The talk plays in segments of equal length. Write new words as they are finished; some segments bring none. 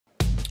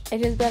It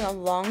has been a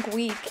long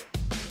week.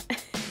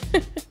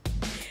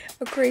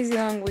 A crazy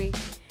long week.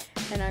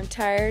 And I'm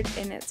tired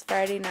and it's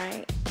Friday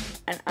night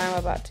and I'm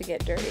about to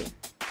get dirty.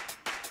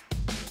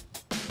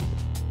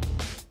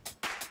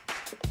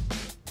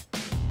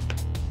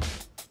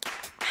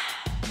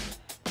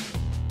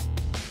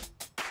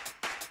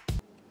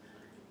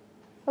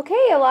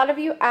 Okay, a lot of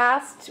you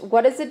asked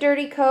what is a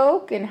dirty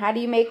Coke and how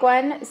do you make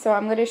one? So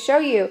I'm going to show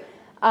you.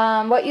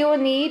 What you will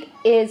need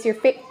is your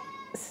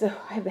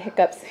I have the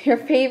hiccups. Your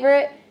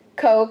favorite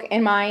Coke,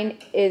 and mine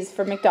is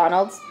from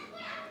McDonald's.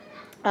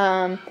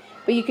 But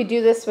you could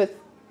do this with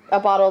a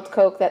bottled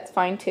Coke, that's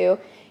fine too.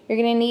 You're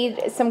going to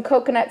need some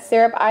coconut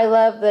syrup. I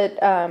love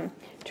the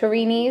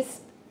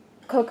Torini's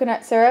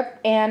coconut syrup,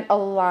 and a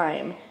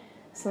lime.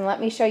 So let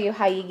me show you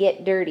how you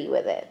get dirty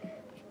with it.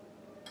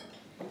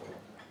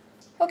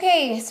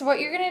 Okay, so what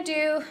you're going to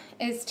do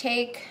is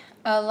take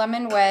a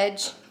lemon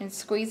wedge and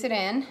squeeze it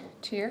in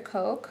to your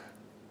Coke.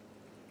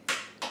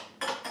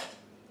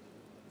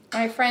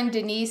 My friend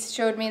Denise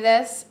showed me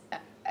this,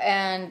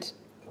 and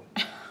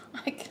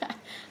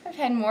I've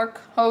had more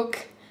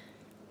Coke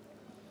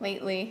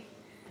lately.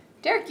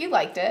 Derek, you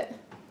liked it,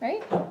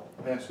 right? Yeah,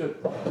 it's good.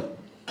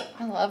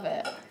 I love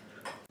it.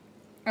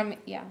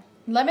 Yeah.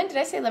 Lemon, did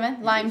I say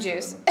lemon? Lime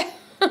juice.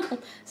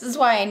 This is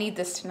why I need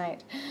this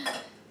tonight.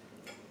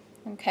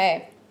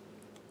 Okay.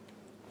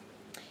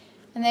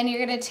 And then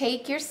you're going to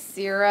take your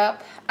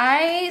syrup.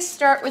 I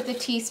start with a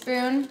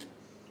teaspoon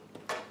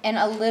and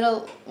a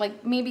little,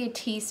 like maybe a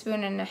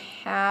teaspoon and a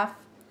half.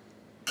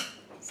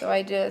 So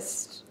I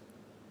just,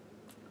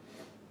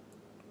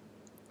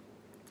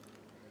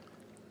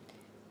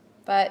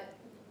 but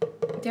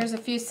there's a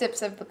few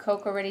sips of the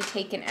Coke already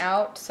taken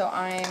out, so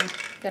I'm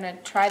going to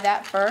try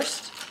that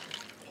first.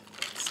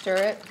 Stir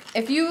it.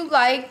 If you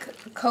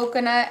like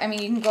coconut, I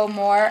mean, you can go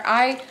more.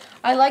 I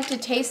like to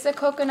taste the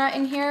coconut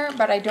in here,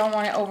 but I don't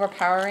want it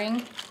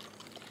overpowering.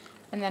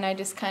 And then I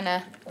just kind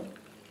of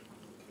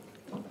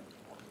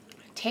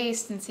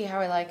taste and see how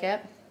I like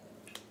it.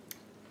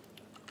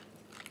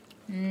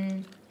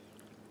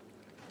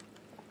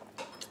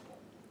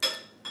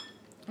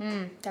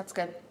 That's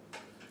good.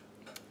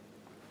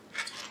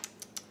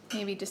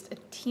 Maybe just a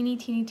teeny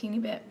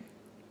bit.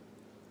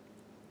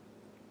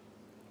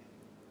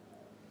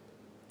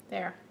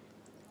 There.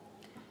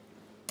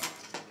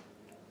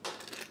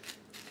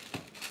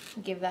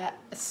 Give that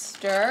a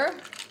stir.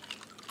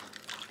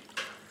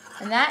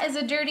 And that is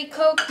a dirty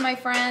Coke, my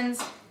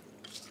friends.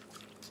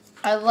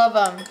 I love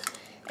them.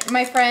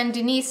 My friend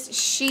Denise,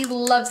 she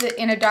loves it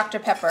in a Dr.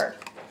 Pepper.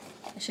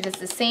 She does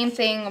the same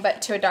thing,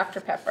 but to a Dr.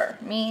 Pepper.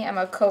 Me, I'm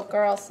a Coke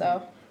girl,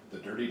 so. The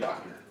dirty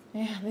doctor.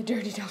 Yeah, the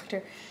dirty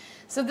doctor.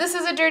 So this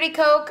is a dirty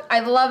Coke.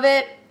 I love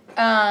it.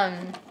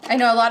 I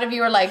know a lot of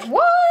you are like,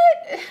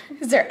 what?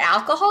 Is there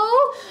alcohol?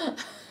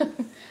 I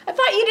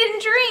thought you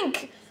didn't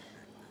drink.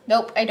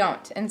 Nope, I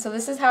don't. And so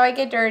this is how I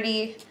get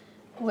dirty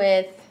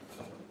with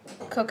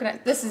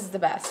coconut. This is the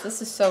best.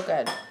 This is so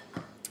good.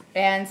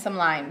 And some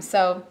lime.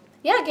 So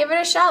yeah, give it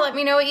a shot. Let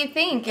me know what you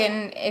think.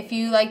 And if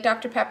you like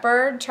Dr.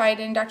 Pepper, try it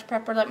in Dr.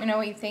 Pepper. Let me know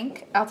what you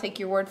think. I'll take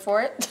your word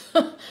for it.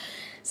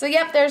 So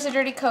yep, there's a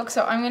dirty Coke.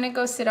 So I'm going to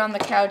go sit on the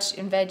couch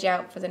and veg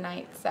out for the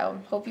night.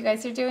 So hope you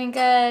guys are doing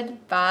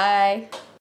good. Bye.